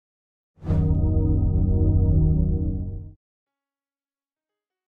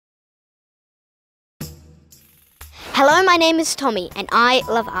Hello, my name is Tommy and I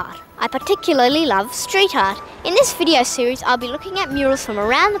love art. I particularly love street art. In this video series, I'll be looking at murals from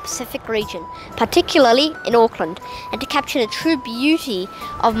around the Pacific region, particularly in Auckland. And to capture the true beauty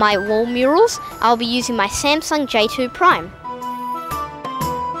of my wall murals, I'll be using my Samsung J2 Prime.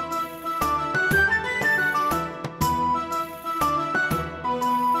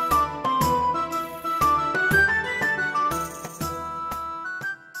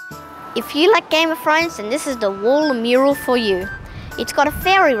 If you like Game of Thrones, then this is the wall mural for you. It's got a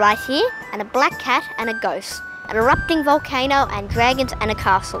fairy right here, and a black cat and a ghost, an erupting volcano and dragons and a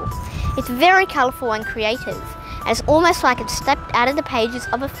castle. It's very colourful and creative, and it's almost like it's stepped out of the pages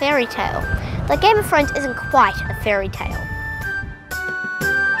of a fairy tale. Though Game of Thrones isn't quite a fairy tale.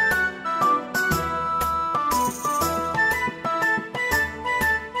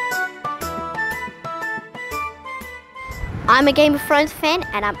 I'm a Game of Thrones fan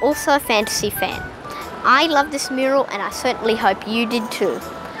and I'm also a fantasy fan. I love this mural and I certainly hope you did too.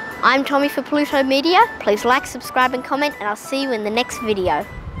 I'm Tommy for Pluto Media. Please like, subscribe and comment, and I'll see you in the next video.